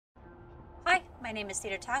my name is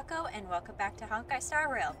Theater Taco, and welcome back to Honkai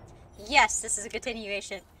Star Rail. Yes, this is a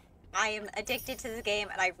continuation. I am addicted to the game,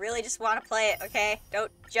 and I really just want to play it, okay?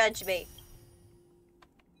 Don't judge me.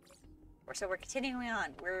 So we're continuing on.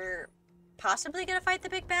 We're possibly gonna fight the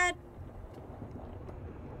big bad?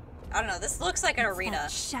 I don't know, this looks like an arena.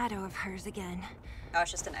 That shadow of hers again. Oh,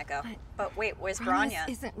 it's just an echo. But wait, where's Promise Branya?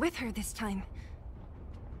 isn't with her this time.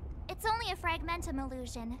 It's only a fragmentum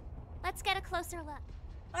illusion. Let's get a closer look.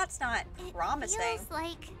 Well, that's not promising. It feels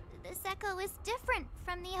like this echo is different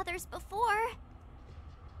from the others before.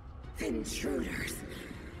 Intruders.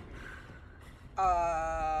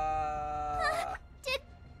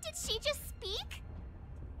 Did she just speak?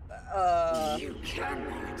 You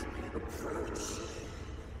cannot approach.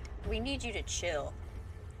 We need you to chill.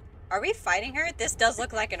 Are we fighting her? This does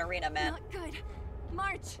look like an arena, man. Not good.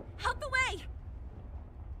 March, out the way!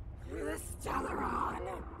 Through the Stellaron.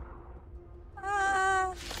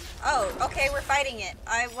 Oh, okay, we're fighting it.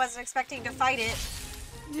 I wasn't expecting to fight it.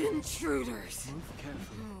 Intruders. Move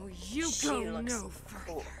carefully. Oh, you She go looks no further.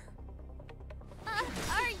 cool.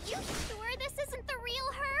 Are you sure this isn't the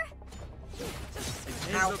real her?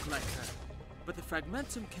 It may look like her, but the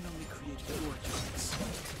fragmentum can only create four joints.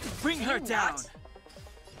 Bring her Can you down! not?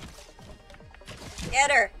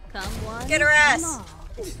 Get her! Come one, Get her ass! come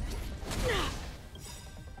all.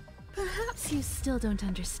 Perhaps you still don't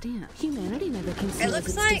understand. Humanity never conceals looks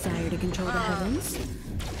its like- desire to control the heavens.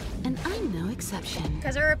 And I'm no exception.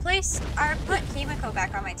 Because I put Kimiko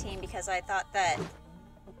back on my team because I thought that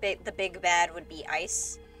the big bad would be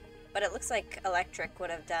ice. But it looks like electric would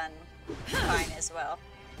have done fine as well.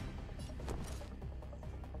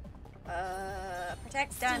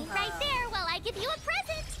 Protect Stay Dunham. right there while I give you a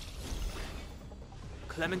present.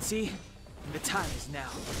 Clemency, the time is now.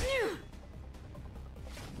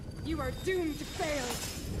 You are doomed to fail.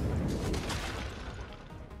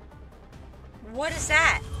 What is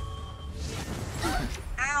that?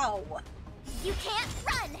 Ow. You can't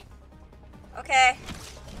run. Okay.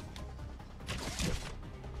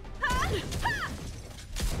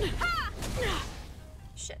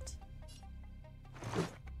 Shit.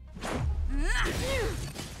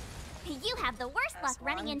 You have the worst That's luck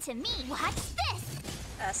running one. into me. Watch this.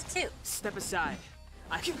 That's two. Step aside.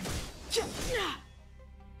 I can.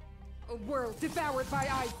 A world devoured by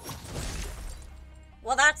ice.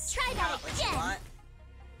 Well, that's Try that not what you again. want.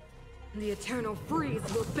 The eternal freeze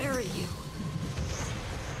will bury you.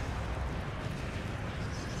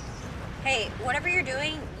 Hey, whatever you're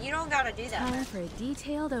doing, you don't gotta do that. Time for a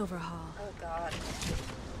detailed overhaul. Oh god.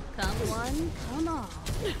 Come one, come all.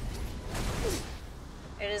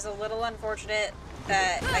 It is a little unfortunate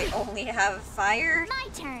that I only have fire, My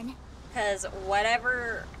turn. because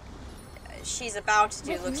whatever she's about to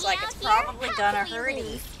do With looks me like out it's here, probably how gonna can we hurt you.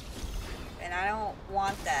 lose? And I don't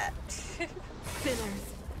want that.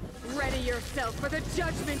 Sinners, ready yourself for the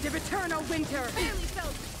judgment of eternal winter.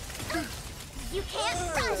 You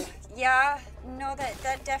can't run. Yeah, no,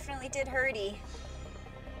 that definitely did hurty.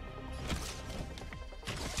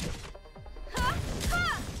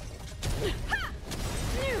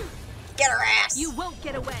 Get her ass! You won't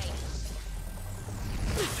get away.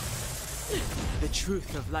 The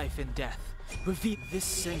truth of life and death. Reveal this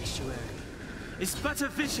sanctuary is but a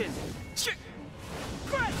vision.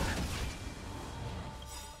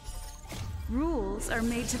 Rules are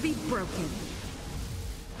made to be broken.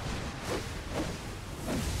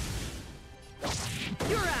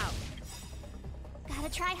 You're out. Gotta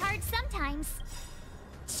try hard sometimes.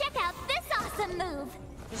 Check out this awesome move.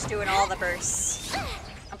 Just doing all the bursts.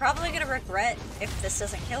 I'm probably gonna regret, if this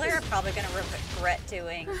doesn't kill her, I'm probably gonna regret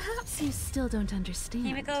doing Perhaps you still don't understand.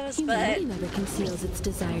 Kimiko's, Humanity but- never conceals its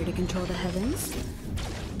desire to control the heavens.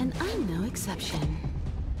 And I'm no exception.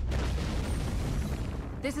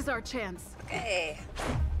 This is our chance. Okay.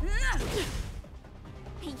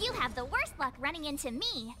 You have the worst luck running into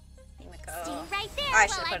me. Kimiko. Stay right there I while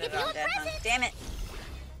should I put give it you on a Death Hunt. present. Damn it.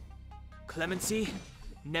 Clemency,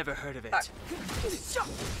 never heard of it. Fuck.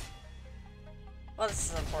 Well,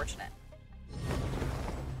 this is unfortunate.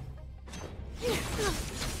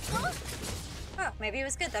 Oh, maybe it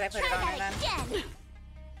was good that I put Try it on her that then. again.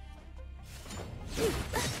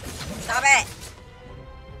 Stop it!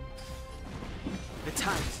 The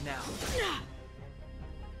time is now.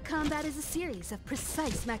 Combat is a series of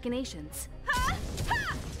precise machinations.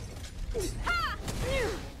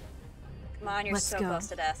 Come on, you're Let's so go. close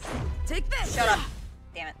to death. Take this! Shut up.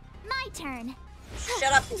 Damn it. My turn.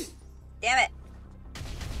 Shut up. Damn it.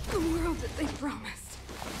 The world that they promised.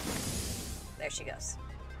 There she goes.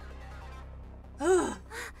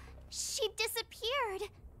 She disappeared.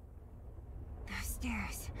 Those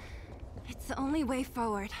stairs. It's the only way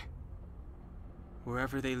forward.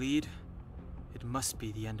 Wherever they lead, it must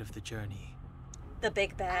be the end of the journey. The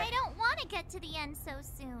big bad. I don't want to get to the end so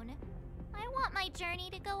soon. I want my journey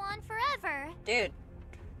to go on forever. Dude.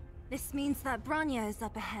 This means that Bronya is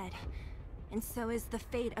up ahead. And so is the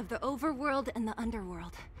fate of the overworld and the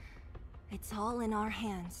underworld. It's all in our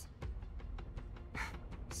hands.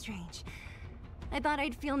 Strange. I thought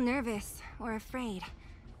I'd feel nervous or afraid,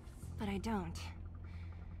 but I don't.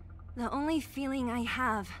 The only feeling I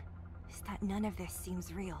have is that none of this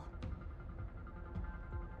seems real.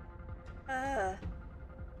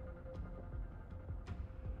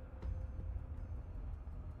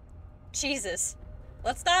 Jesus.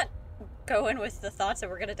 Let's not go in with the thoughts that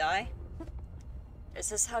we're gonna die. Is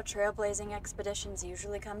this how trailblazing expeditions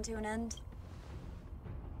usually come to an end?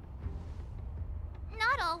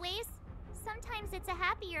 Not always. Sometimes it's a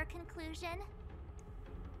happier conclusion.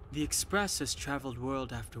 The Express has traveled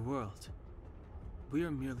world after world. We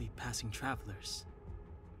are merely passing travelers.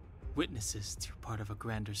 Witnesses to part of a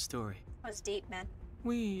grander story. That was deep, man.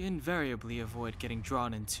 We invariably avoid getting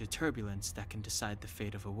drawn into turbulence that can decide the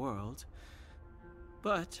fate of a world.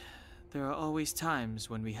 But there are always times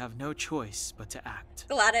when we have no choice but to act.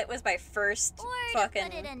 Glad it was my first Or fucking to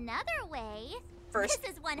put it another way, first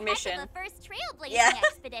this is one mission. heck of a first trailblazing Yeah.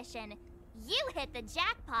 expedition. You hit the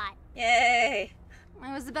jackpot. Yay!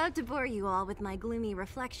 I was about to bore you all with my gloomy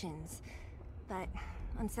reflections, but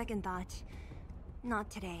on second thought, not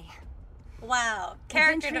today. Wow,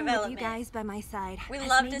 character Adventuring development. with you guys by my side We has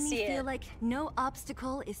love made to me see feel it. like no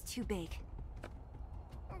obstacle is too big.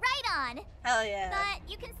 Right on. Hell yeah. But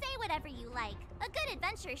you can say whatever you like. A good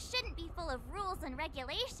adventure shouldn't be full of rules and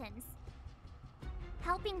regulations.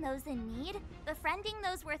 Helping those in need, befriending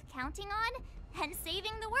those worth counting on, and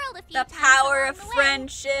saving the world a few The times power along of the way.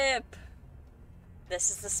 friendship. This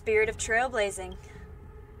is the spirit of trailblazing.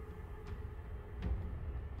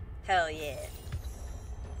 Hell yeah.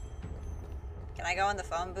 Can I go in the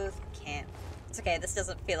phone booth? Can't. It's okay, this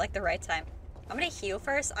doesn't feel like the right time. I'm gonna heal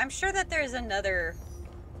first. I'm sure that there's another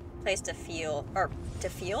place to feel, or to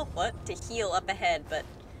feel? What? To heal up ahead, but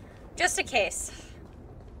just in case.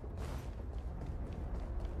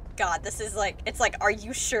 God, this is like, it's like, are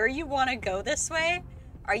you sure you want to go this way?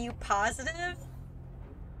 Are you positive?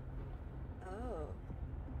 Oh.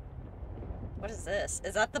 What is this?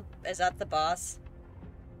 Is that the boss?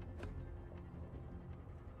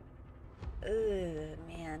 Ugh,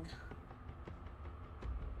 man.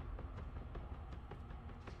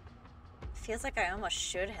 Feels like I almost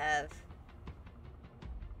should have.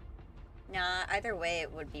 Nah, either way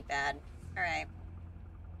it would be bad. Alright.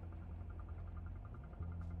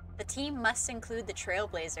 The team must include the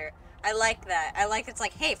Trailblazer. I like that. I like it's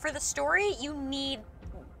like, hey, for the story, you need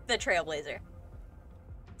the Trailblazer.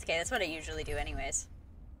 It's okay, that's what I usually do anyways.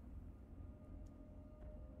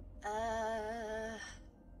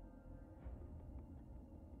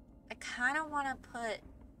 I kind of want to put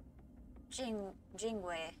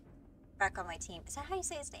Jingwei back on my team. Is that how you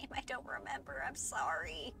say his name? I don't remember. I'm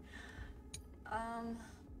sorry.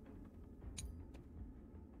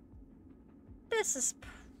 This is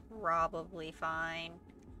probably fine.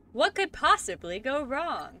 What could possibly go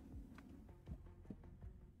wrong?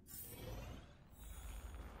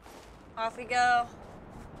 Off we go.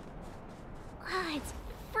 Ah, it's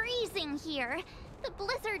freezing here. The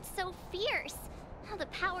blizzard's so fierce. The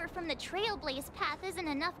power from the Trailblaze path isn't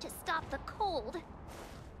enough to stop the cold.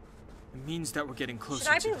 It means that we're getting closer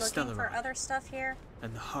Should I to be the looking for Stellaron other stuff here?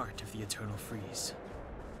 and the heart of the Eternal Freeze.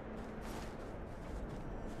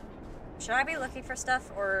 Should I be looking for stuff,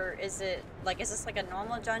 or is it like, is this like a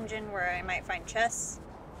normal dungeon where I might find chests?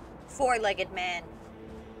 Four-legged man.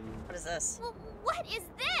 What is this? Well, what is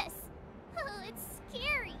this? Oh, it's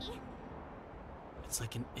scary. It's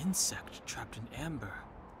like an insect trapped in amber.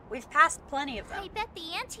 We've passed plenty of them. I bet the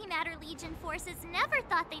Antimatter Legion forces never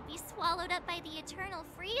thought they'd be swallowed up by the Eternal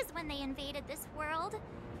Freeze when they invaded this world.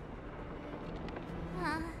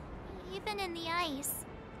 Even in the ice,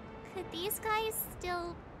 could these guys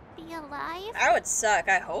still be alive? That would suck.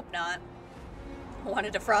 I hope not.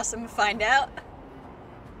 Wanted to frost him and find out.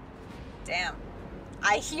 Damn.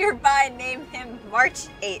 I hereby name him March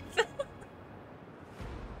 8th.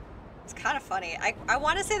 It's kind of funny. I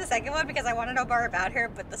want to say the second one because I want to know more about her,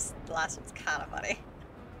 but this last one's kind of funny.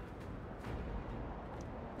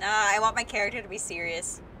 Nah, I want my character to be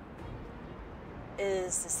serious.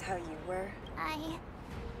 Is this how you were?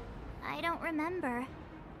 I don't remember.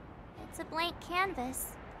 It's a blank canvas.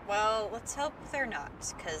 Well, let's hope they're not,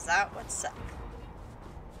 because that would suck.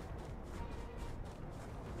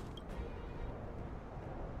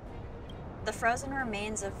 The frozen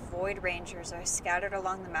remains of Void Rangers are scattered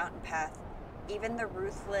along the mountain path. Even the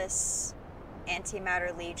ruthless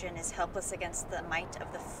Antimatter Legion is helpless against the might of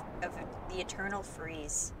the eternal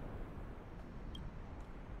freeze.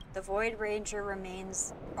 The Void Ranger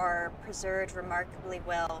remains are preserved remarkably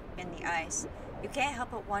well in the ice. You can't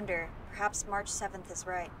help but wonder, perhaps March 7th is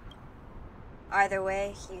right. Either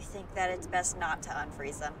way, you think that it's best not to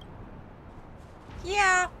unfreeze them.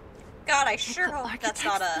 Yeah. God, I sure hope that's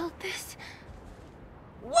not a... built this?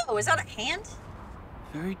 Whoa, is that a hand?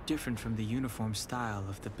 Very different from the uniform style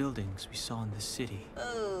of the buildings we saw in the city.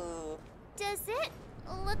 Ooh. Does it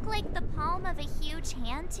look like the palm of a huge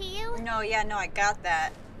hand to you? No, yeah, no, I got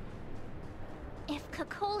that. If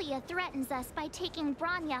Cocolia threatens us by taking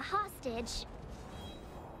Bronya hostage...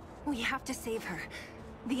 We have to save her.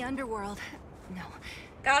 The underworld. No.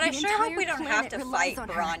 God, I The sure hope entire we don't have planet to relies fight on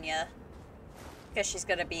her. Bronya. Because she's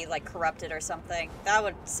gonna be, like, corrupted or something. That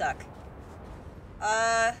would suck.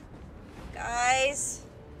 Guys.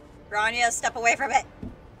 Bronya, step away from it.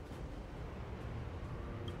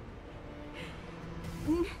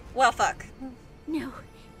 Well, fuck. No.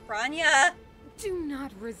 Bronya. Do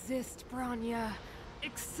not resist, Bronya.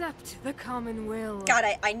 Accept the common will. God,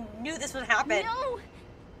 I knew this would happen. No!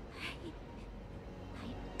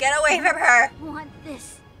 Get away from her. I want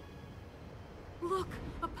this. Look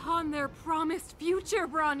upon their promised future,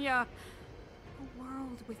 Bronya. A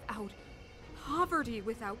world without poverty,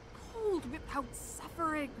 without cold, without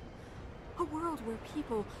suffering. A world where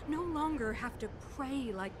people no longer have to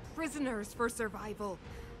pray like prisoners for survival.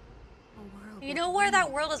 A world You know where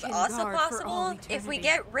that world is can also guard for all possible? If we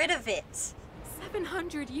eternity. get rid of it.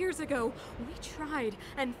 700 years ago, we tried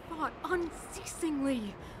and fought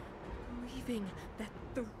unceasingly, believing that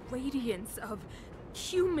the radiance of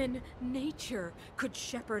human nature could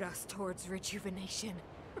shepherd us towards rejuvenation.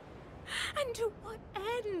 And to what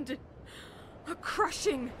end? A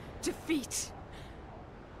crushing defeat.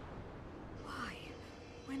 Why,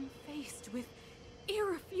 when faced with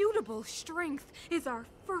irrefutable strength, is our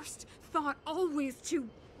first thought always to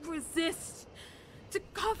resist? To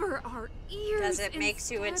cover our ears. Because it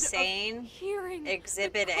makes you instead of insane. hearing the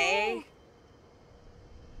Exhibit call. A.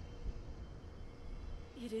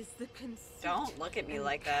 It is the conceit Don't look at me and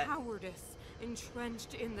like that. cowardice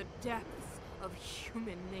entrenched in the depths of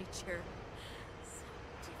human nature. So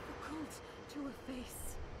difficult to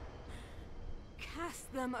efface.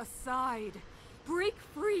 Cast them aside. Break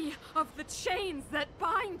free of the chains that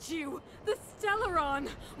bind you. The Stellaron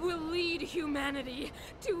will lead humanity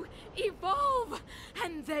to evolve,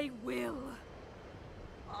 and they will.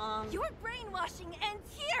 Your brainwashing ends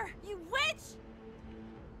here, you witch!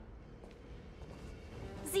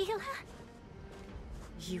 Zila?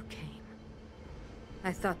 You came.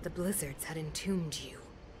 I thought the blizzards had entombed you.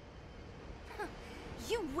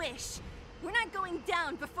 You wish. We're not going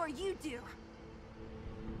down before you do.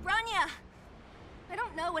 Bronya! I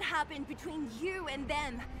don't know what happened between you and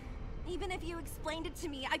them. Even if you explained it to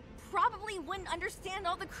me, I probably wouldn't understand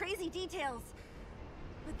all the crazy details.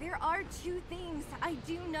 But there are two things I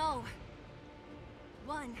do know.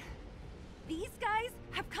 One, these guys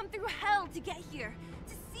have come through hell to get here,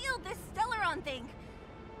 to seal this Stellaron thing.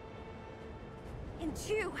 And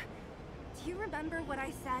two, do you remember what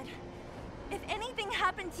I said? If anything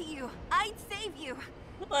happened to you, I'd save you.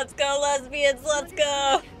 Let's go, lesbians, let's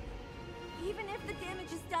go. Even if the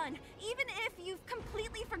damage is done, even if you've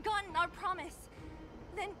completely forgotten our promise,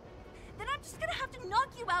 then I'm just gonna have to knock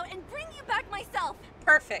you out and bring you back myself.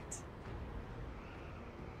 Perfect.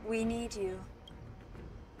 We need you.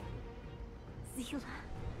 Zila.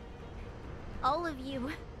 All of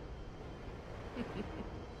you.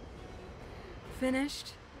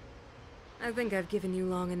 Finished? I think I've given you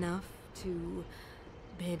long enough to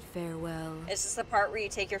bid farewell. Is this the part where you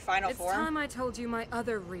take your final It's form? time I told you my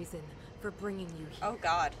other reason for bringing you here. Oh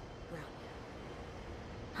god.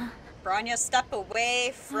 Bronya. Bronya, step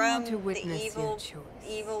away from to the witness your evil, choice.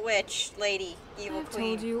 evil witch lady, evil I've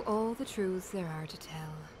queen. told you all the truths there are to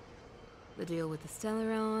tell. The deal with the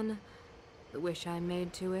Stellaron, the wish I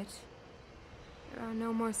made to it. There are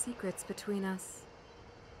no more secrets between us.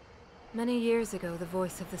 Many years ago, the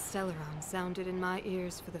voice of the Stellaron sounded in my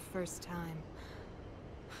ears for the first time.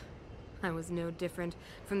 I was no different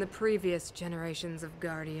from the previous generations of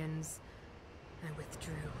Guardians. I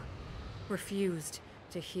withdrew, refused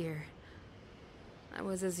to hear. I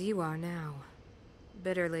was as you are now,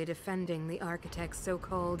 bitterly defending the Architect's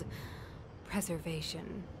so-called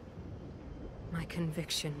preservation. My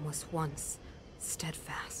conviction was once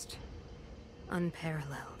steadfast,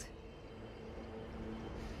 unparalleled.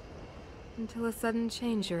 Until a sudden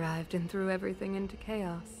change arrived and threw everything into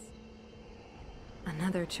chaos.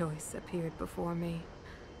 Another choice appeared before me.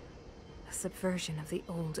 A subversion of the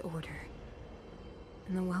old order.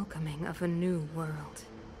 and the welcoming of a new world.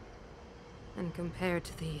 And compared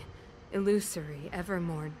to the illusory, ever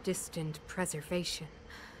more distant preservation,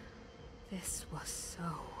 this was so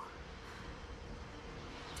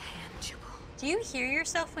tangible. Do you hear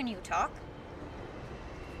yourself when you talk?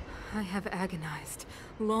 I have agonized,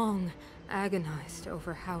 long agonized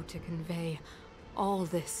over how to convey all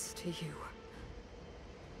this to you.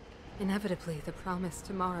 Inevitably, the promised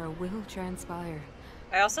tomorrow will transpire.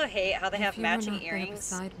 I also hate how they have If you were matching not there earrings.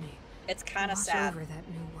 beside me, It's kind of watch sad. over that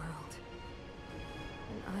new world,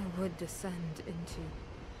 and I would descend into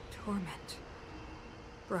torment.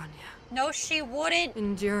 Bronya, No, she wouldn't.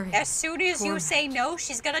 enduring. As soon as you say torment. no,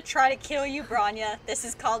 she's gonna try to kill you, Bronya. This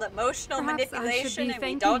is called emotional Perhaps I should manipulation, be and we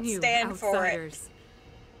thanking don't you, stand for it. outsiders.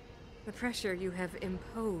 The pressure you have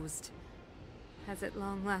imposed has at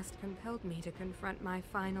long last compelled me to confront my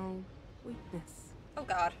final weakness. Oh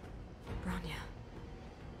God. Bronya,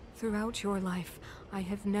 throughout your life, I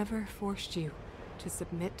have never forced you to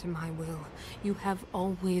submit to my will. You have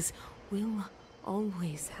always, will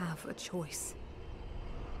always have a choice.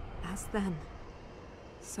 As then,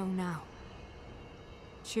 so now.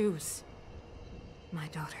 Choose, my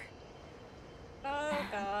daughter. Oh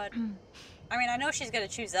God. I mean, I know she's gonna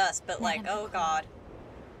choose us, but like, oh God.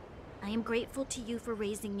 I am grateful to you for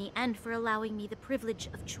raising me and for allowing me the privilege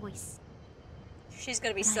of choice. She's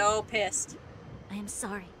gonna be so pissed. I am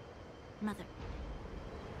sorry, Mother.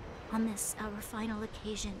 On this, our final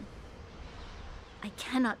occasion, I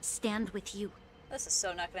cannot stand with you. This is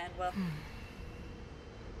so not gonna end well.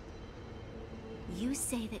 You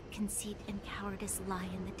say that conceit and cowardice lie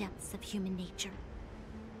in the depths of human nature.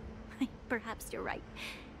 Perhaps you're right.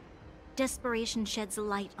 Desperation sheds a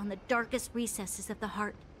light on the darkest recesses of the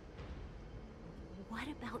heart. What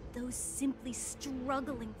about those simply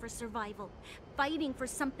struggling for survival, fighting for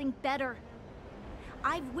something better?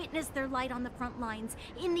 I've witnessed their light on the front lines,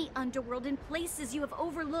 in the underworld, in places you have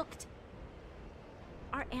overlooked.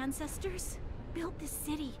 Our ancestors built this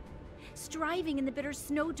city, striving in the bitter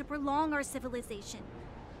snow to prolong our civilization.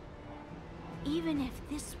 Even if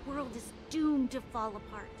this world is doomed to fall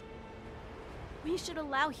apart, we should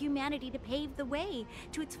allow humanity to pave the way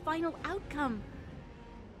to its final outcome.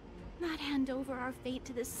 Not hand over our fate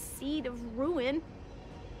to the seed of ruin.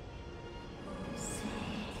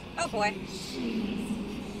 Oh boy.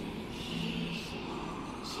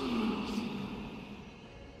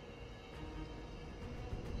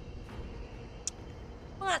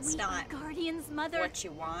 Well, that's We not are Guardians, Mother. what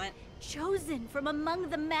you want. Chosen from among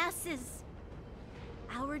the masses.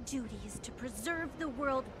 Our duty is to preserve the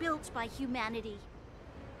world built by humanity.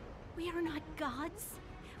 We are not gods.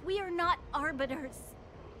 We are not arbiters.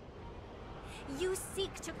 You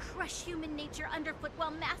seek to crush human nature underfoot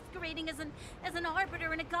while masquerading as an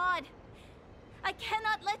arbiter and a god. I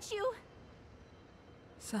cannot let you.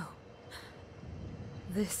 So,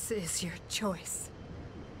 this is your choice.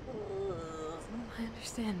 Ugh. I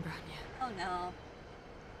understand, Bronya. Oh no.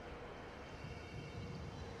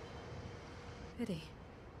 Pity.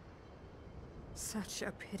 Such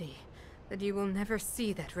a pity that you will never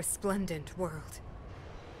see that resplendent world.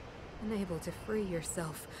 Unable to free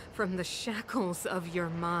yourself from the shackles of your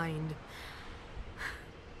mind.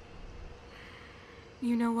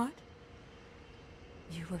 You know what?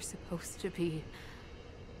 You were supposed to be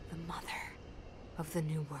the mother of the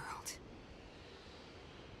new world.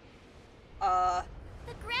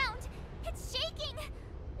 The ground! It's shaking!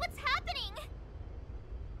 What's happening?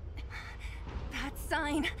 That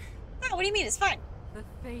sign. Oh, what do you mean? It's fine. The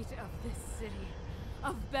fate of this city,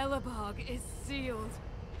 of Belobog, is sealed.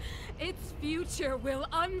 Its future will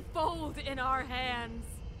unfold in our hands.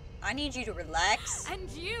 I need you to relax. And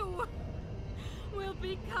you will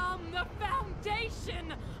become the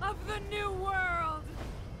foundation of the new world.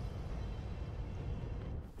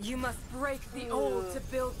 You must break the old to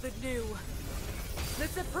build the new. The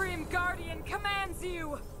Supreme Guardian commands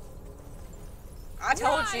you. I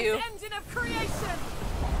told Rise, you. engine of creation.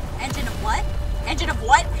 Engine of what? Engine of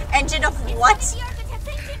what? Engine of what? It's one of the Architect's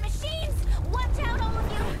ancient machines! Watch out, all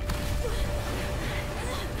of you!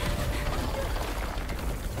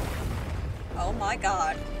 Oh my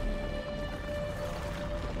God.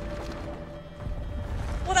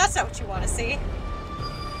 Well, that's not what you want to see.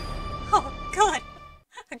 Oh, good.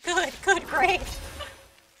 Good, great.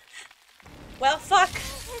 Well, fuck.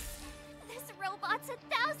 This robot's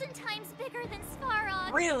 1,000 times bigger than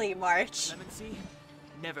Svarog. Really, March? Lemon Sea?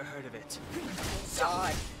 Never heard of it.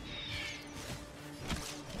 God.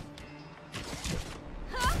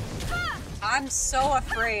 I'm so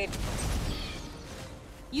afraid.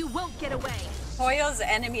 You won't get away. Hoyo's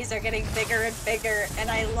enemies are getting bigger and bigger, and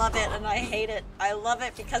I love it and I hate it. I love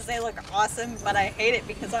it because they look awesome, but I hate it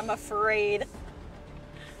because I'm afraid.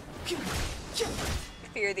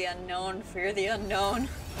 Fear the unknown, fear the unknown.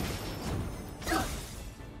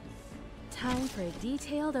 Time for a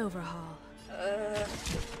detailed overhaul.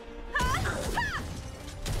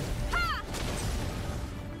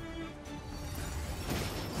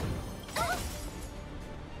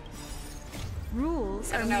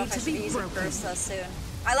 Rules I are don't know made if I to should be use it broken. first so soon.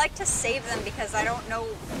 I like to save them because I don't know.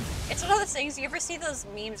 It's one of those things, you ever see those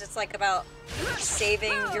memes? It's like about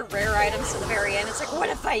saving your rare items to the very end. It's like, what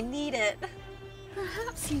if I need it?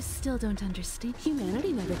 Perhaps you still don't understand.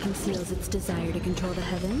 Humanity never conceals its desire to control the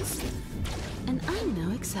heavens. And I'm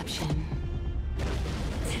no exception.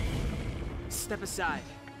 Step aside.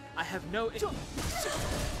 I have no.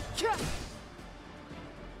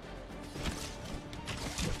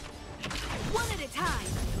 One at a time.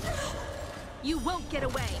 You won't get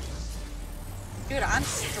away. Dude, I'm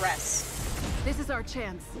stressed. This is our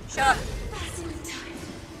chance. Shut up.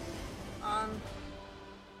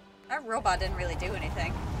 That robot didn't really do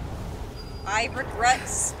anything. I regret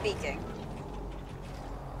speaking.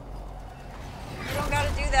 You don't gotta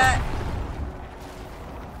do that.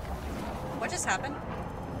 What just happened?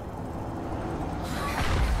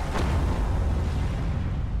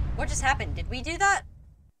 What just happened? Did we do that?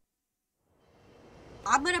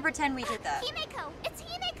 I'm gonna pretend we did that. Himeko! It's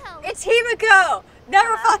Himeko! It's Himeko!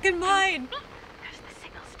 Never fucking mind! The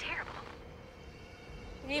signal's terrible.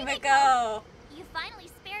 Himeko! You finally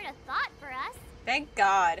spared a thought for us. Thank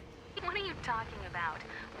God. What are you talking about?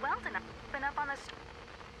 Weldon, I've been up on the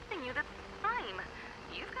you the time.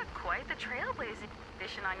 You've got quite the trailblazing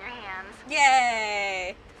mission on your hands.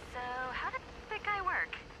 Yay! So, how did that guy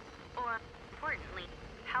work? Or, importantly,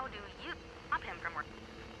 how do you stop him from working?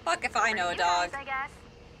 Fuck if I know, You dog. guys, I guess.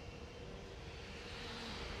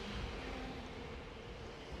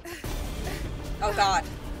 Oh God.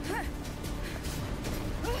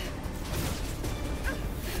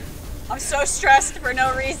 I'm so stressed for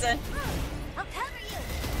no reason. I'll cover you.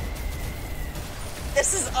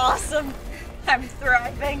 This is awesome. I'm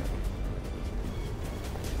thriving.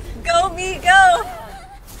 Go me, go!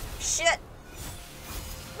 Shit.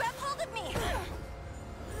 Grab hold of me.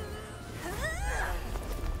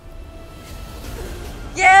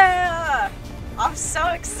 Yeah! I'm so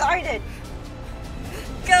excited.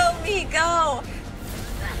 Go me, go!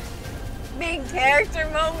 Main character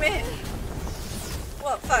moment.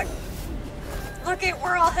 What fuck? Look at,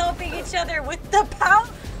 we're all helping each other with the power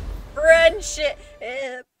friendship.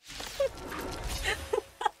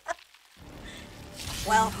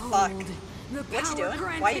 Well, fuck. What you doing?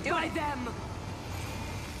 Why you doing it?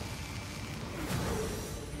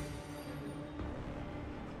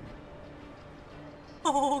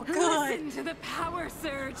 Oh, good. Listen to the power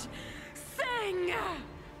surge. Sing!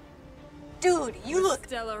 Dude, you look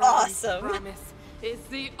Stellaron's awesome. promise is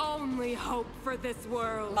the only hope for this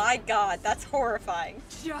world. My God, that's horrifying.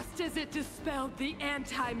 Just as it dispelled the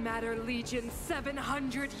Antimatter Legion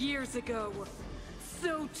 700 years ago,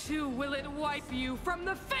 so too will it wipe you from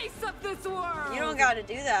the face of this world! You don't gotta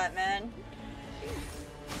do that, man.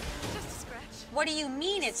 Just a scratch. What do you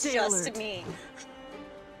mean it's Stay just alert. me?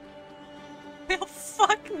 Well,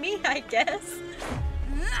 fuck me, I guess.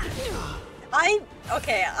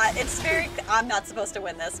 It's very, I'm not supposed to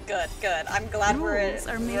win this. Good, good. I'm glad Rules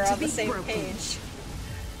are made we're to on the be same broken. page.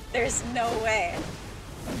 There's no way.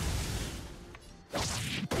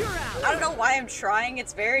 You're out! I don't know why I'm trying.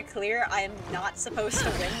 It's very clear I am not supposed to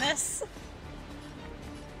win this.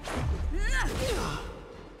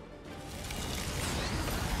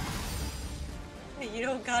 You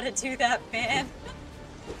don't gotta do that, man.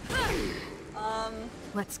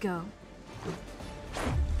 Let's go.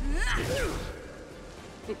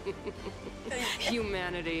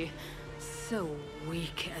 Humanity. So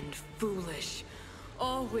weak and foolish.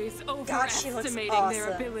 Always God, she looks overestimating their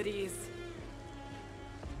awesome. abilities.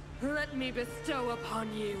 Let me bestow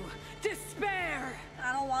upon you despair!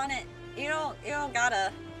 I don't want it. You don't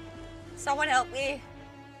gotta. Someone help me.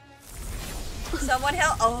 Someone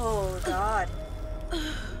help. Oh, God.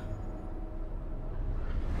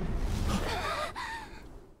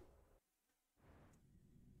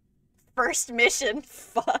 First mission.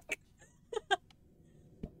 Fuck.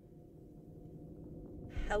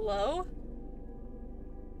 Hello?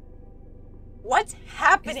 What's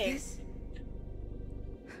happening? Is this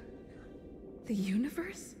the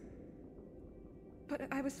universe? But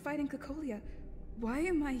I was fighting Cocolia. Why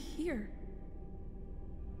am I here?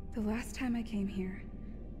 The last time I came here,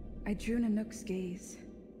 I drew Nanook's gaze.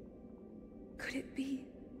 Could it be?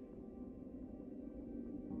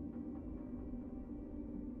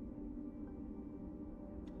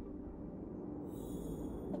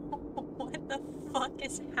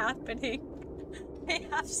 happening? I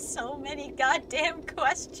have so many goddamn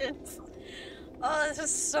questions. Oh, this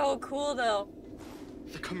is so cool, though.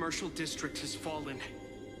 The commercial district has fallen.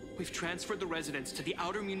 We've transferred the residents to the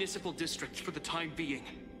outer municipal districts for the time being.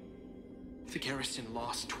 The garrison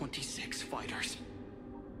lost 26 fighters.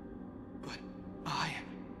 But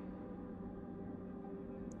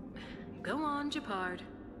Go on, Japard.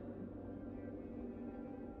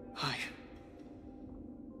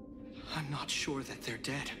 I'm not sure that they're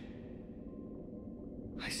dead.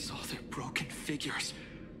 I saw their broken figures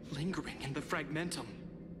lingering in the fragmentum.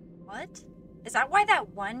 What? Is that why that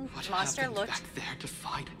one What monster happened looked back there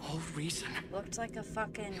defied all reason? looked like a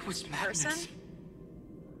fucking It was madness. person?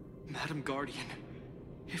 Madam Guardian,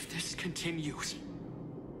 if this continues...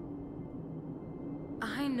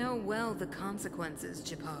 I know well the consequences,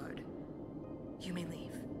 Japard. You may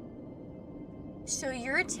leave. So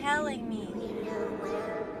you're telling me...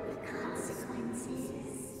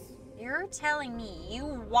 You're telling me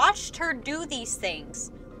you watched her do these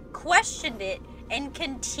things, questioned it, and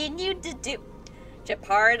continued to do...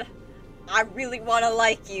 Japard, I really want to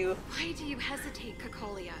like you. Why do you hesitate,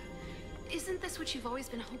 Cacolia? Isn't this what you've always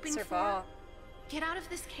been hoping Sir for? Paul. Get out of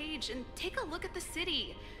this cage and take a look at the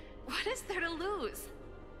city. What is there to lose?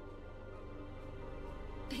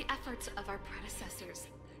 The efforts of our predecessors,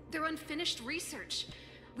 their unfinished research.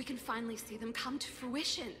 We can finally see them come to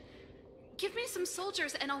fruition. Give me some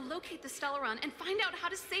soldiers and I'll locate the Stellaron and find out how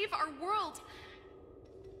to save our world.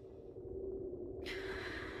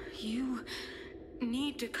 You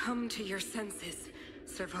need to come to your senses,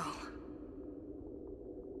 Serval.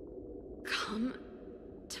 Come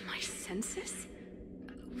to my senses?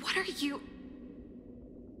 What are you...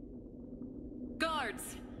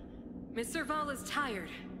 Guards! Miss Serval is tired.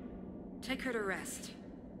 Take her to rest.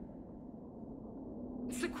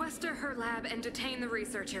 Sequester her lab and detain the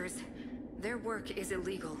researchers. Their work is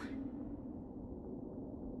illegal.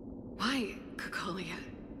 Why, Cacolia?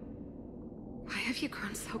 Why have you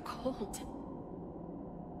grown so cold?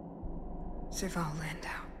 Serval Landau.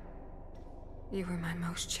 You were my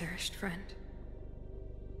most cherished friend.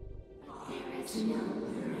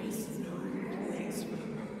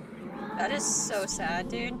 That is so sad,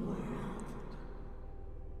 dude.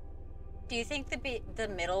 Do you think the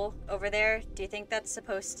middle over there, do you think that's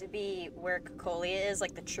supposed to be where Cacolia is,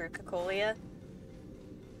 like the true Cacolia?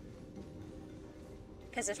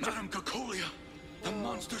 Because if Madam Cacolia, the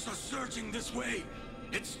monsters are surging this way.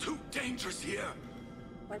 It's too dangerous here.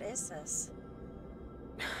 What is this?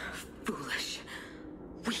 Foolish.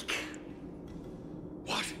 Weak.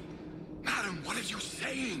 What? Madam, what are you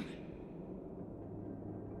saying?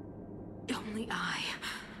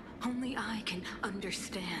 Only I can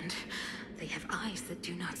understand. They have eyes that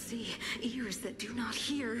do not see, ears that do not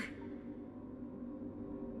hear.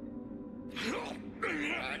 Did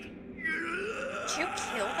you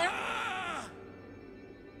kill them?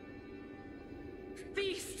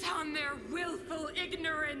 Feast on their willful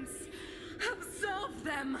ignorance! Absolve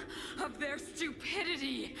them of their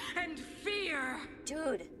stupidity and fear!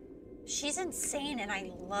 Dude, she's insane and I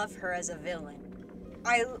love her as a villain.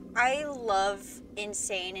 I love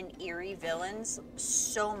insane and eerie villains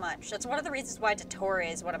so much. That's one of the reasons why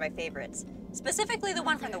Dottore is one of my favorites. Specifically the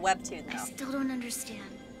one from the webtoon, I though. still don't understand.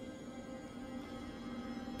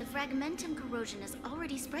 The fragmentum corrosion has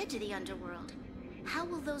already spread to the underworld. How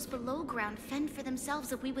will those below ground fend for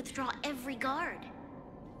themselves if we withdraw every guard?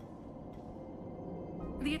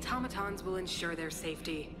 The automatons will ensure their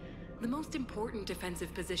safety. The most important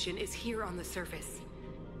defensive position is here on the surface.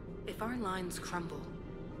 If our lines crumble,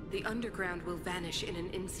 the underground will vanish in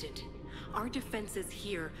an instant. Our defenses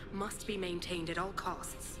here must be maintained at all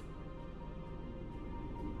costs.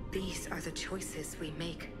 These are the choices we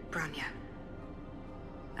make, Branya.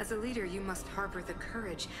 As a leader, you must harbor the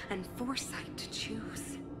courage and foresight to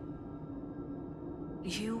choose.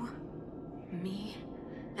 You, me,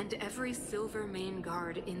 and every Silver Main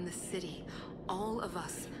Guard in the city, all of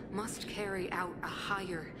us must carry out a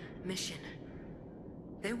higher mission.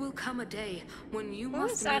 There will come a day when you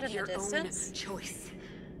must make your own choice.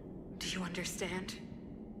 Do you understand?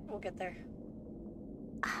 We'll get there.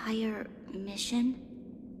 A higher mission?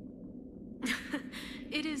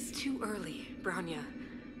 It is too early, Branya.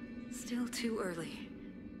 Still too early.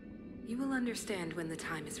 You will understand when the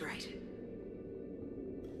time is right.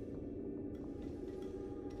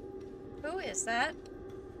 Who is that?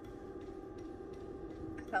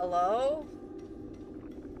 Hello?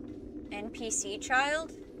 NPC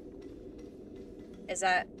child? Is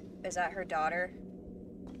that her daughter?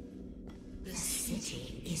 The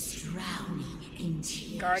city is drowning in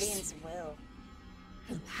tears. Guardian's will.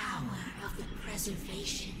 The power of the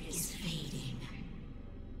preservation is fading.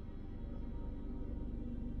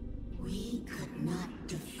 We could not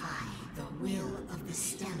defy the will of the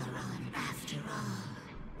Stellaron after all.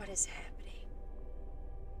 What is happening?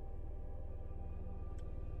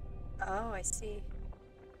 Oh, I see.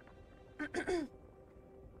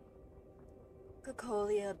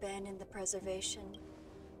 Cocolia abandoned the preservation.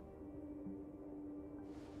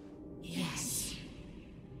 Yes.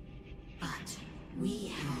 But we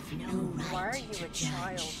have no right Why are you to a judge.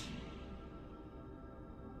 child?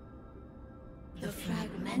 The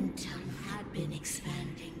fragmentum had been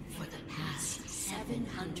expanding for the past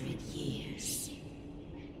 700 years.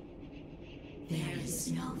 There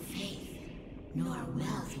is no faith nor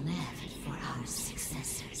wealth left for our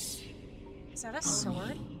successors. Is that a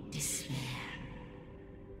sword? Only despair.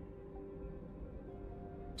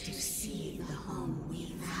 To see the home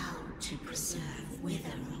we vowed to preserve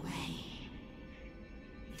wither away.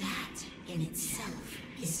 That in itself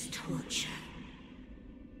is torture.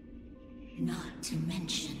 Not to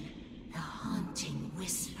mention the haunting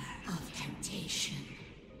whisper of temptation.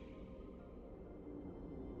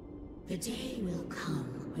 The day will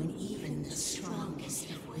come when even the strongest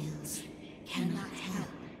of wills cannot help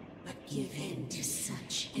but give in to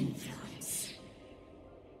such influence.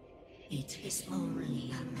 It is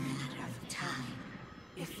only a matter of time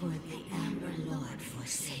before the Amber Lord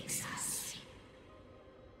forsakes us.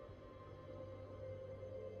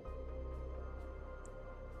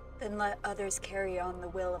 Then let others carry on the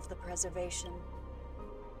will of the preservation.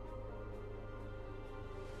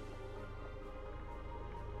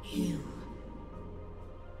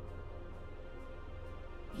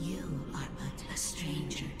 You are but a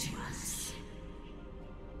stranger to us.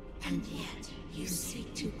 And yet you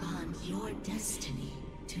seek to bond your destiny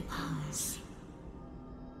to ours.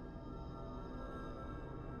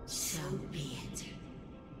 So be it.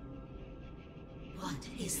 What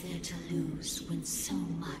is there to lose when so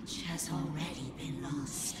much has already been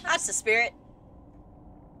lost? That's the spirit.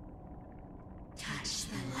 Touch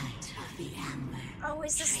the light of the amber. Oh,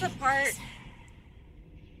 is this the part?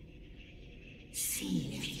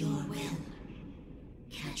 See if your will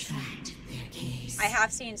can attract their gaze. I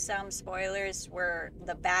have seen some spoilers where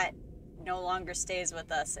the bat no longer stays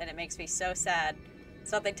with us, and it makes me so sad.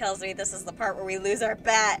 Something tells me this is the part where we lose our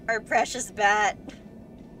bat, our precious bat.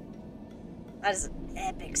 That is an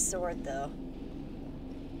epic sword, though.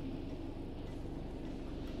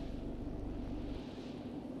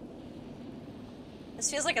 This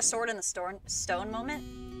feels like a sword in the stone moment.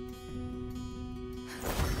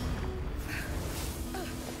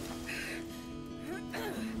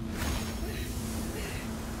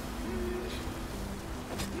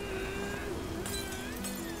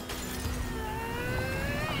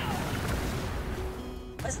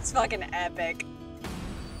 This is fucking epic.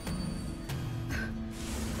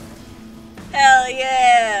 Hell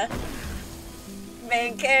yeah!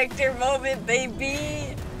 Main character moment,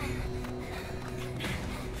 baby!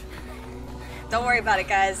 Don't worry about it,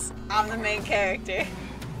 guys. I'm the main character.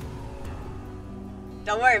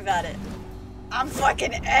 Don't worry about it. I'm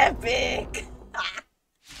fucking epic!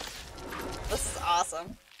 This is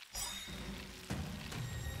awesome.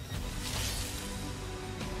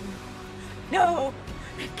 No!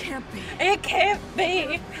 It can't be. It can't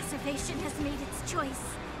be! Preservation has made its choice.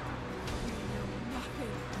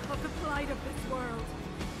 Nothing of the plight of this world.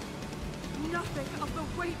 Nothing of the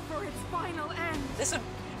wait for its final end. This would...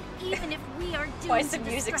 Even if we are doomed Why is the to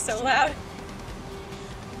music so destruction, loud?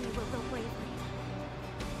 we will go bravely,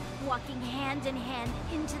 walking hand in hand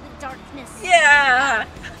into the darkness. Yeah!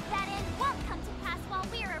 That end won't come to pass while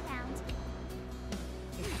we're around.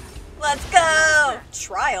 Let's go!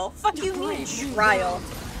 Trial? Fuck you mean trial?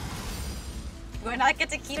 Do I not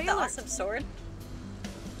get to keep the awesome sword?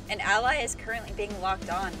 An ally is currently being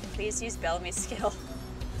locked on. Please use Bellamy's skill.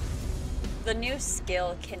 The new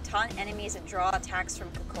skill can taunt enemies and draw attacks from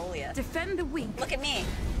Cocolia. Defend the weak. Look at me.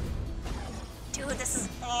 Dude, this is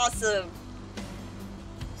awesome.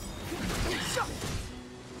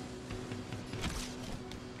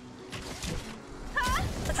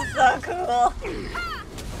 This is so cool.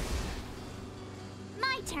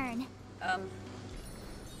 My turn.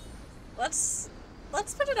 Let's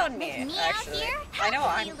put it on me, With me out actually. here, I know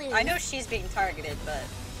how can we I know lose? she's being targeted, but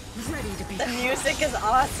Ready to be the music is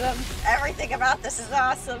awesome. Everything about this is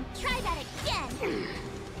awesome. Try that again.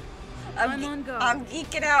 I'm on guard. I'm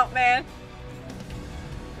geeking out, man.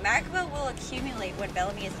 Magma will accumulate when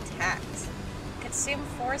Bellamy is attacked. Consume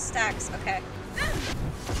 4 stacks. Okay.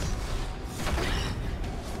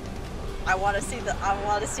 I want to see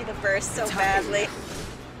the burst so badly.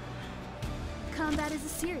 Combat is a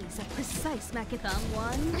series of precise mechanisms. Come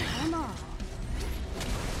one, come all.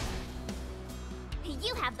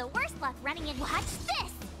 You have the worst luck running in. Watch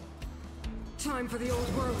this. Time for the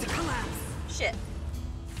old world to collapse. Shit.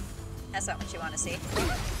 That's not what you want to see.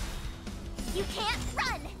 You can't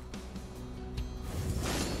run!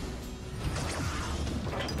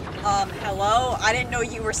 Hello? I didn't know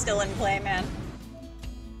you were still in play, man.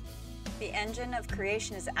 The engine of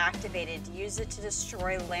creation is activated. Use it to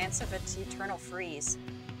destroy Lance of its eternal freeze.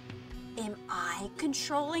 Am I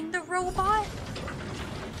controlling the robot?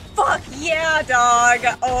 Fuck yeah, dog!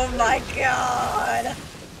 Oh my god!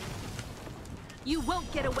 You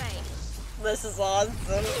won't get away. This is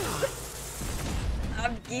awesome.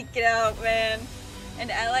 I'm geeking out, man. An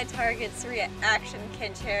allied target's reaction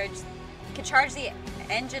can charge the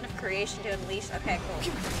engine of creation to unleash. Okay, cool.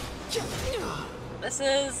 This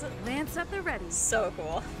is Lance at the ready. so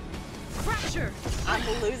cool. Fracture. I'm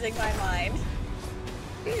losing my mind.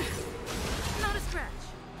 Not a stretch.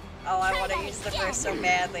 Oh, I want to use the burst so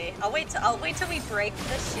badly. I'll wait till we break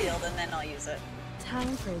the shield and then I'll use it.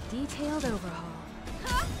 Time for a detailed overhaul.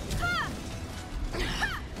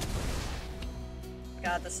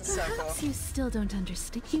 God, this is so cool. Perhaps you still don't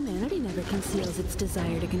understand. Humanity never conceals its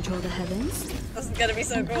desire to control the heavens. This is gonna be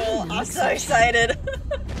so cool. I'm so excited.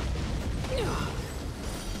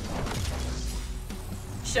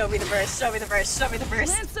 Show me the burst, show me the burst, show me the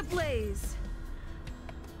burst. Lance ablaze.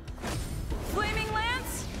 Flaming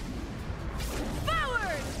lance.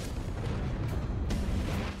 Forward.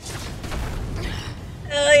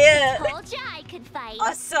 Oh yeah. Told ya I could fight.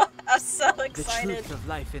 I'm so excited. The truth of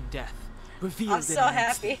life and death. Revealed I'm so in an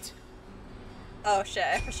happy. instant. Oh shit,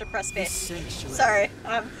 I should press space. Sanctuary Sorry,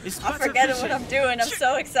 I'm forgetting what I'm doing. I'm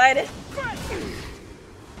so excited.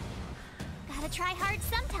 Gotta try hard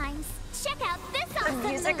sometimes. Check out this awesome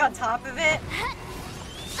Music move. on top of it.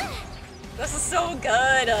 This is so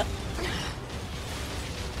good.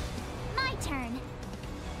 My turn.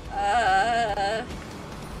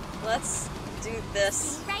 Let's do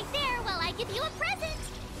this. Be right there while I give you a present.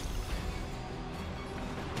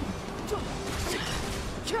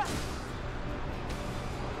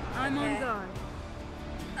 I'm on guard.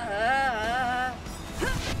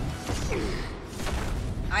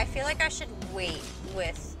 I feel like I should wait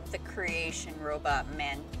with the creation robot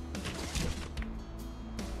men.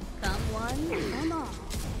 Come one, come all.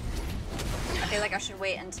 I feel like I should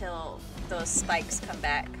wait until those spikes come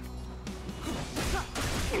back.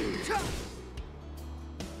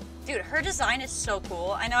 Dude, her design is so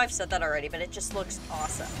cool. I know I've said that already, but it just looks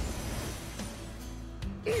awesome.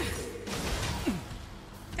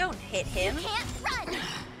 Don't hit him. You can't run.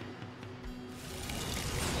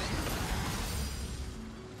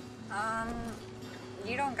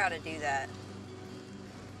 You don't gotta do that.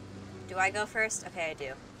 Do I go first? Okay, I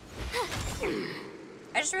do.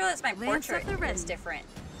 I just realized my Lance portrait at the ready. is different.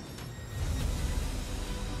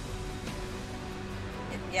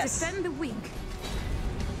 Yes. Defend the weak.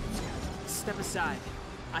 Step aside.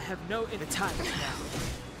 I have no inner time now.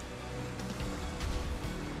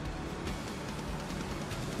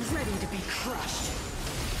 Ready to be crushed.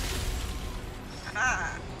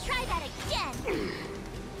 Ah. Try that again.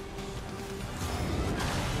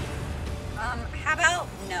 How about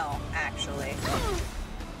no, actually.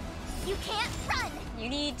 You can't run. You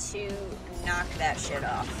need to knock that shit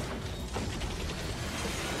off.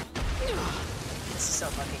 This is so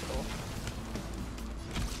fucking cool.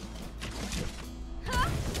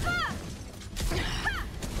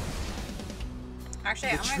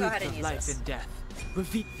 Actually, I'm gonna go ahead and use life this. and death.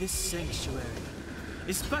 Reveal this sanctuary.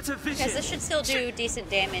 It's but a vision. Because this should still do decent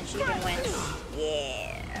damage even when...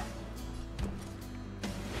 Yeah.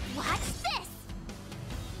 Watch this.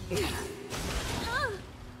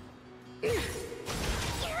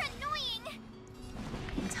 You're annoying.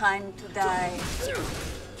 Time to die.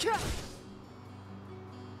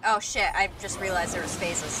 Oh shit, I just realized there was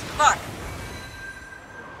phases. Fuck!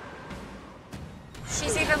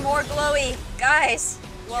 She's even more glowy. Guys!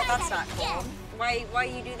 Well, that's not cool. Why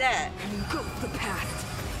you do that? Engulf the path.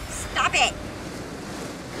 Stop it!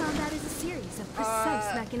 Combat is a series of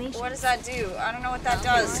precise machinations. What does that do? I don't know what that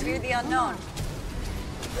does. Fear the unknown.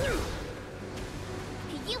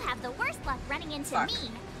 You have the worst luck running into Fuck. me.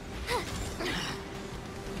 I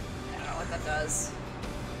don't know what that does.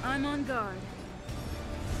 I'm on guard.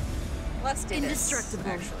 Let's do Indestructible.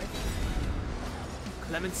 this, actually.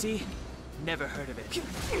 Clemency? Never heard of it.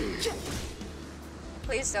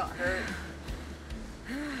 Please don't hurt.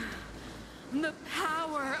 The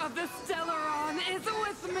power of the Stellaron is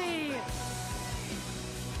with me!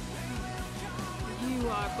 You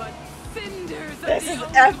are but cinders of This the is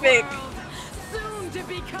old epic. world, soon to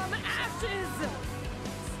become ashes!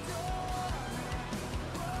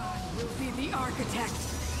 I will be the architect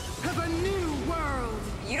of a new world!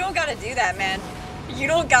 You don't gotta do that, man. You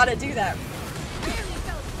don't gotta do that.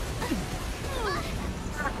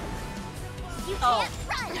 You Oh.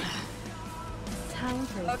 can't run! Time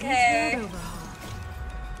for a Okay. detailed overhaul.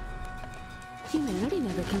 Humanity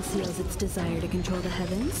never conceals its desire to control the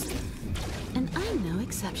heavens. And I'm no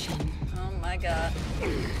exception. Oh my god.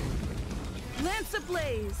 Lance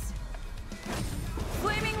ablaze!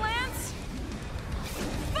 Flaming lance!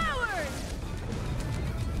 Forward!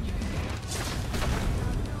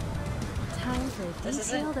 Time for a This detailed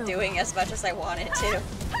isn't overhaul. doing as much as I want it to.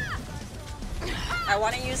 I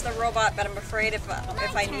want to use the robot, but I'm afraid if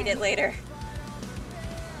I need it later.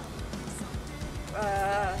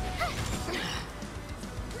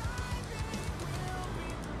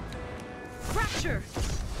 Fracture!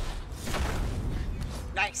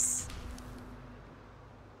 Nice.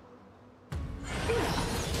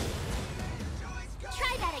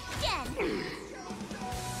 Try that again.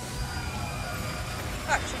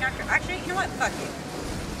 Fuck, she knocked her. Actually, you know what? Fuck you.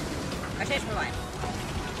 I changed my mind.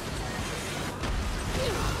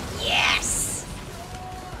 Yes!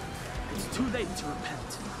 It's too late to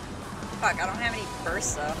repent. Fuck, I don't have any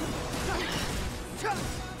bursts though.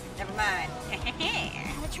 Never mind.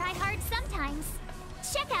 Gotta try hard sometimes.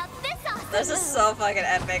 Check out this awesome This is so fucking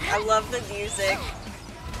epic. I love the music.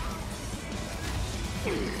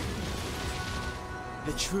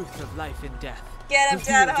 The truth of life and death. Get him,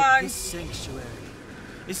 revealed in Deadhog. This sanctuary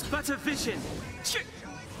is but a vision.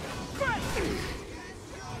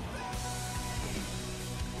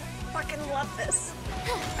 Fucking love this.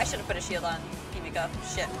 I should have put a shield on Himiko.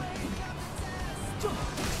 Shit.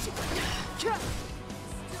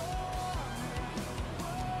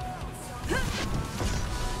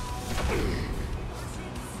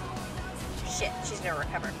 Shit, she's gonna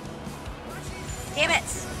recover. Damn it!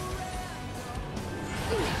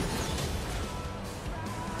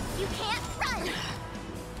 You can't run.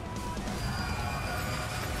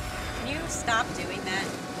 Can you stop doing that?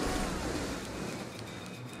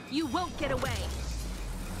 You won't get away!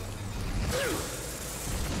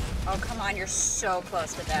 Oh, come on, you're so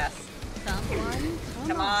close to death. Someone,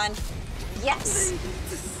 Come on. Yes!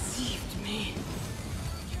 deceived me.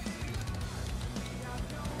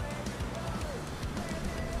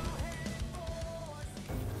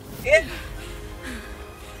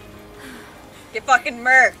 Get fucking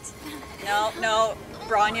murked. No, no.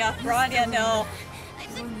 Branya, Branya, no.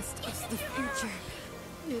 Honest is the future.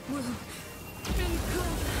 It will.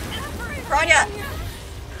 Branya!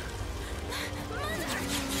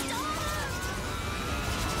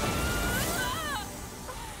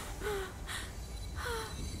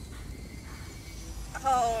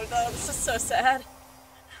 Oh no, this is so sad.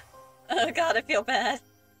 Oh god, I feel bad.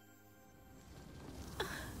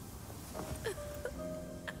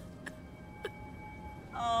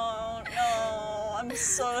 Oh no, I'm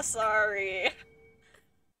so sorry.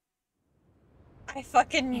 I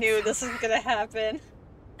fucking knew this was gonna happen.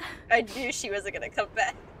 I knew she wasn't gonna come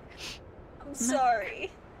back. I'm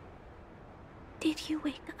sorry. Did you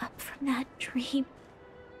wake up from that dream?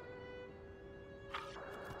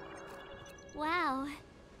 Wow.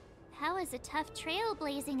 That was a tough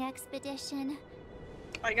trailblazing expedition.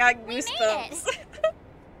 I got We made goosebumps.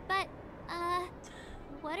 But,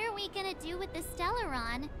 what are we gonna do with the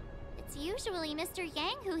Stellaron? It's usually Mr.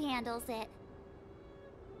 Yang who handles it.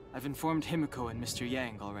 I've informed Himiko and Mr.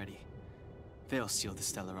 Yang already. They'll seal the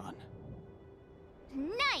Stellaron.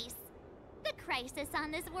 Nice! The crisis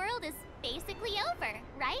on this world is basically over,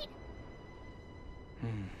 right?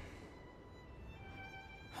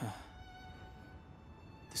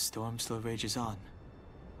 The storm still rages on.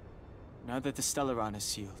 Now that the Stellaron is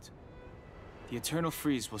sealed, the eternal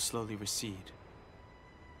freeze will slowly recede.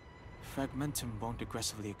 Fragmentum won't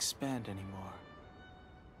aggressively expand anymore,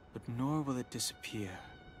 but nor will it disappear.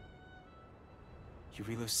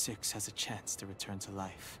 Eurilo 6 has a chance to return to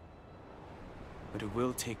life, but it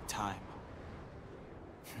will take time.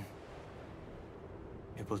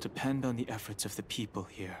 It will depend on the efforts of the people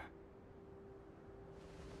here.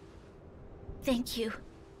 Thank you.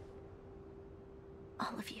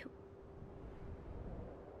 All of you.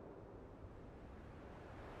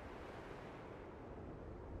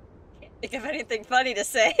 Can't think of anything funny to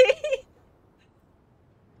say.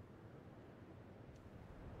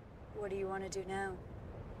 What do you want to do now?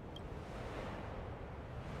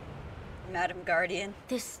 Madam Guardian?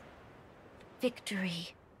 This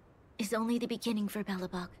victory is only the beginning for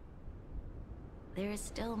Belobog. There is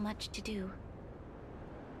still much to do.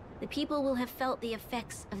 The people will have felt the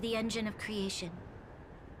effects of the engine of creation.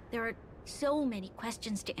 There are so many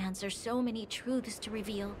questions to answer, so many truths to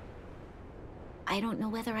reveal. I don't know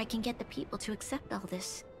whether I can get the people to accept all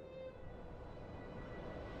this.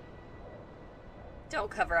 Don't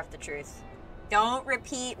cover up the truth. Don't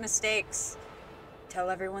repeat mistakes. Tell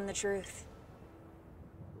everyone the truth.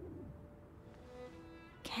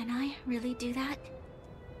 Can I really do that?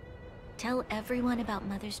 Tell everyone about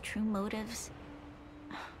Mother's true motives?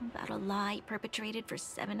 About a lie perpetrated for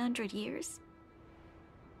 700 years?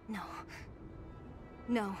 No.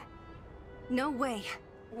 No. No way.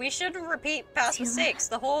 We shouldn't repeat past Sila. mistakes.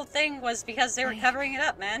 The whole thing was because they were covering it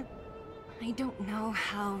up, man. I don't know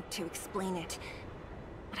how to explain it,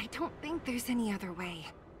 but I don't think there's any other way.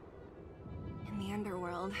 In the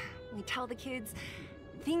underworld, we tell the kids,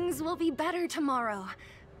 things will be better tomorrow.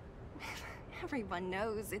 Everyone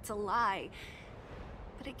knows it's a lie,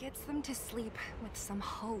 but it gets them to sleep with some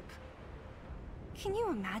hope. Can you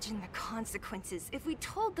imagine the consequences if we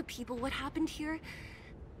told the people what happened here?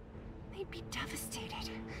 They'd be devastated.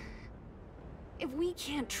 If we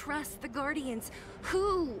can't trust the Guardians,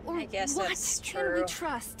 who or I guess what that's can we true.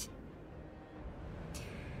 trust?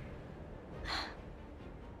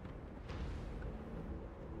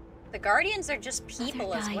 The Guardians are just people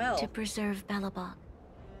Mother as died well. to preserve Belobog.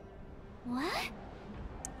 What?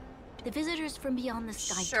 The visitors from beyond the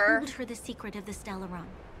sky Sure. told her the secret of the Stellaron.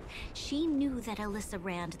 She knew that Alyssa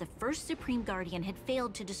Rand, the first Supreme Guardian, had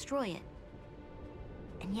failed to destroy it.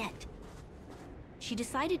 And yet, she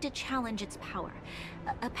decided to challenge its power.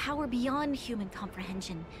 A power beyond human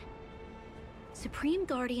comprehension. Supreme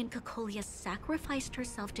Guardian Cocolia sacrificed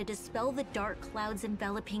herself to dispel the dark clouds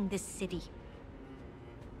enveloping this city.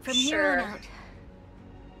 From here on Sure. out,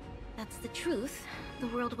 that's the truth the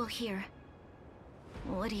world will hear.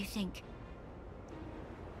 What do you think?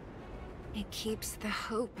 It keeps the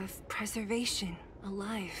hope of preservation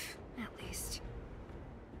alive, at least.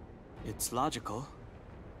 It's logical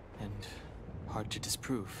and hard to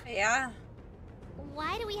disprove. Yeah.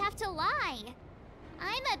 Why do we have to lie?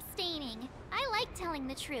 I'm abstaining. I like telling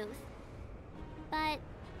the truth. But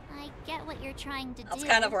I get what you're trying to That's do.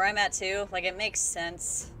 kind of where I'm at too. Like, it makes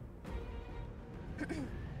sense.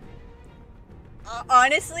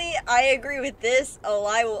 Honestly, I agree with this. A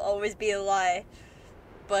lie will always be a lie.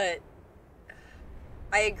 But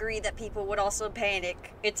I agree that people would also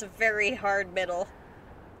panic. It's a very hard middle.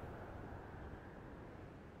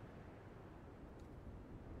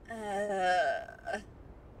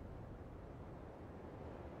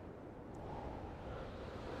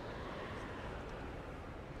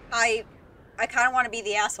 I kind of want to be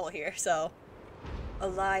the asshole here, so a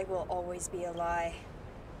lie will always be a lie.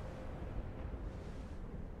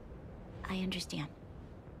 I understand.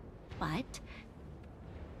 But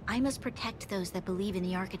I must protect those that believe in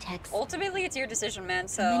the architects. Ultimately, it's your decision, man,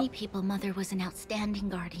 For so many people, Mother was an outstanding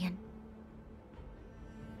guardian.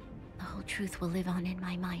 The whole truth will live on in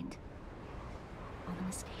my mind. All the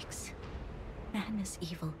mistakes, madness,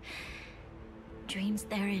 evil, dreams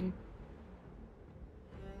therein.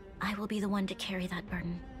 I will be the one to carry that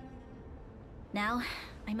burden. Now,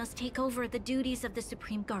 I must take over the duties of the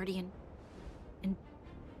Supreme Guardian and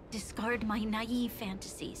discard my naive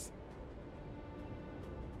fantasies.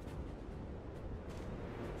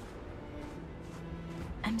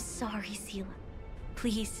 I'm sorry, Sila.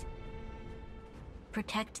 Please,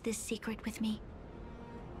 protect this secret with me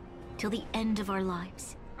till the end of our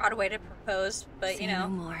lives. odd way to propose, but Say you know. no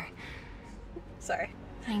more. Sorry.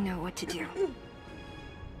 I know what to do.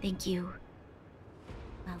 Thank you.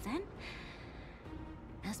 Well then,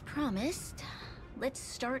 as promised, let's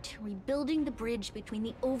start rebuilding the bridge between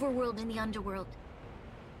the overworld and the underworld.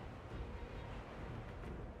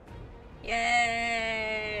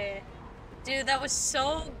 Yay! Dude, that was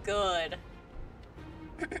so good.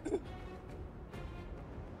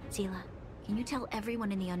 Sila, can you tell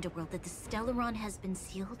everyone in the underworld that the Stellaron has been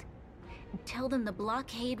sealed? And tell them the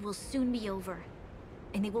blockade will soon be over,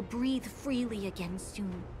 and they will breathe freely again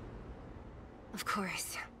soon. Of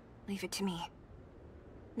course. Leave it to me.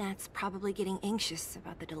 Nat's probably getting anxious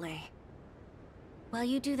about the delay. While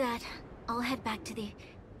you do that, I'll head back to the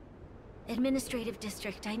administrative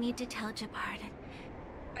district. I need to tell Jabard.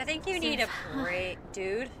 I think you need a break,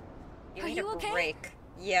 dude. You Are need you a okay? break.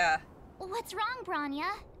 Yeah. What's wrong, Branya?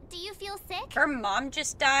 Do you feel sick? Her mom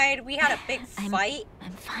just died. We had a big fight.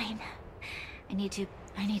 I'm fine. I need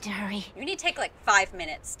to hurry. You need to take like 5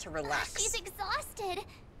 minutes to relax. She's exhausted.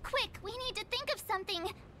 Quick, we need to think of something.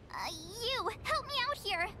 You, help me out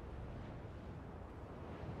here.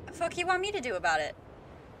 The fuck you want me to do about it?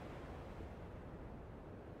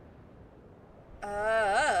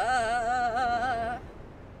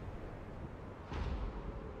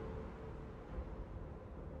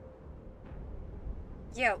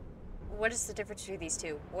 Yeah, what is the difference between these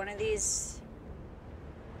two? One of these...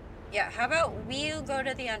 Yeah, how about we go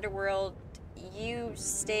to the underworld, you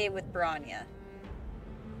stay with Branya.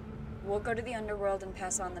 We'll go to the underworld and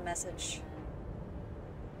pass on the message.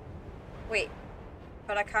 Wait,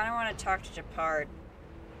 but I kind of want to talk to Japard.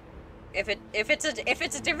 if it's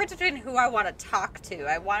a difference between who I want to talk to,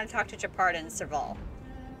 I want to talk to Japarda and Serval.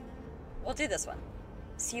 We'll do this one.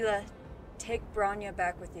 Sela, take Bronya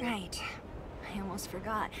back with you. Right. I almost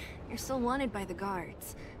forgot. You're still wanted by the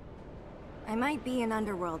guards. I might be an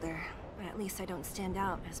underworlder, but at least I don't stand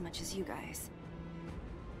out as much as you guys.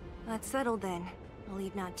 That's settled then. I'll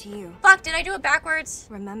leave not to you. Fuck, did I do it backwards?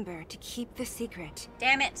 Remember to keep the secret.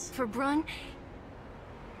 Damn it. For Brun...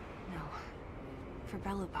 No. For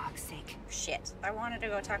Belobog's sake. Shit. I wanted to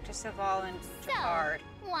go talk to Serval and Japard.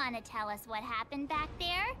 So, wanna tell us what happened back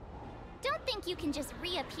there? Don't think you can just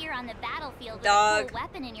reappear on the battlefield with a cool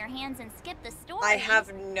weapon in your hands and skip the story. I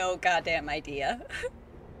have no goddamn idea.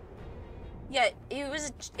 Yeah, it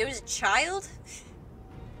was a child?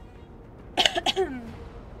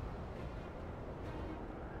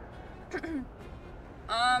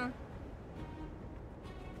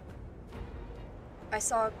 I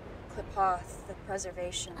saw Klipoth, the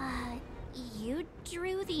preservation. You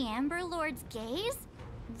drew the Amber Lord's gaze?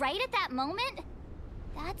 Right at that moment?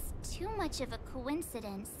 That's too much of a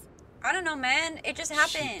coincidence. I don't know, man. It just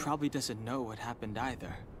happened. She probably doesn't know what happened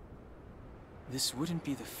either. This wouldn't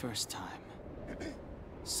be the first time.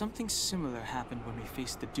 Something similar happened when we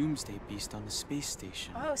faced the Doomsday Beast on the space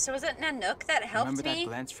station. Oh, so was it Nanook that helped Remember me? that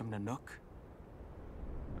glance from Nanook?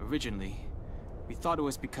 Originally, we thought it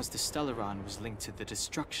was because the Stellaron was linked to the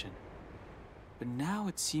destruction. But now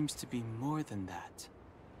it seems to be more than that.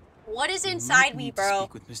 What is inside me, bro? We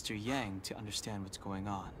speak with Mr. Yang to understand what's going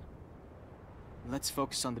on. Let's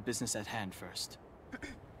focus on the business at hand first.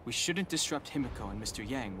 We shouldn't disrupt Himiko and Mr.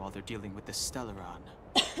 Yang while they're dealing with the Stellaron.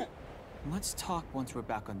 Let's talk once we're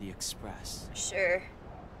back on the Express. Sure.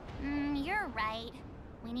 You're right.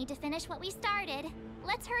 We need to finish what we started.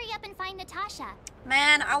 Let's hurry up and find Natasha.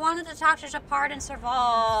 Man, I wanted to talk to Japard and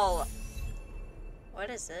Serval.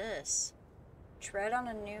 What is this? Tread on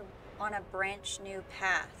a branch new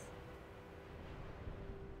path.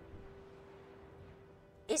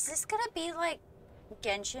 Is this gonna be like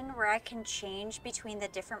Genshin where I can change between the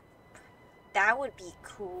different... That would be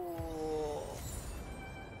cool.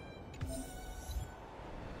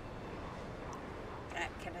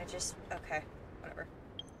 Can I just... Okay, whatever.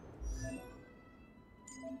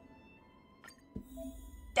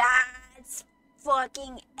 That's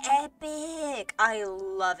fucking epic! I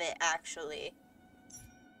love it, actually.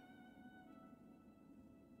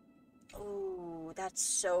 Ooh, that's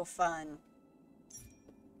so fun.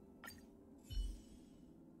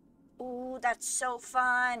 Ooh, that's so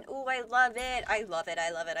fun. Ooh, I love it. I love it.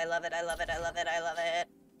 I love it. I love it. I love it. I love it. I love it.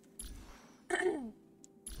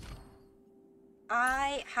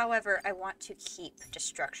 However, I want to keep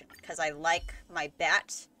destruction because I like my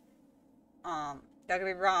bat. Don't get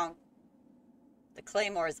me wrong. The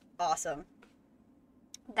Claymore is awesome.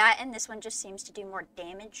 That and this one just seems to do more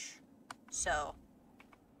damage. So,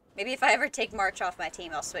 maybe if I ever take March off my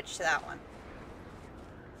team, I'll switch to that one.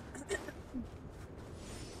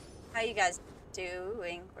 How you guys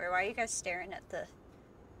doing? Why are you guys staring at the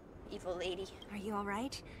evil lady? Are you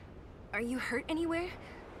alright? Are you hurt anywhere?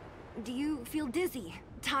 Do you feel dizzy,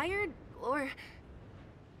 tired, or...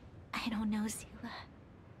 I don't know, Sela.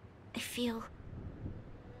 I feel...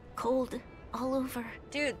 cold all over.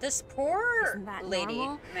 Dude, this poor Isn't that lady,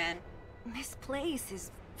 normal? man. This place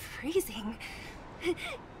is freezing.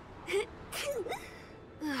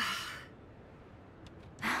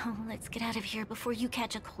 Oh, let's get out of here before you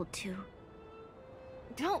catch a cold too.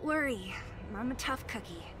 Don't worry, I'm a tough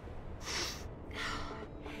cookie.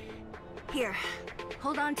 Here,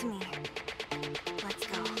 hold on to me. Let's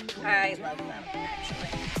go. I love them,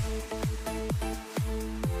 actually.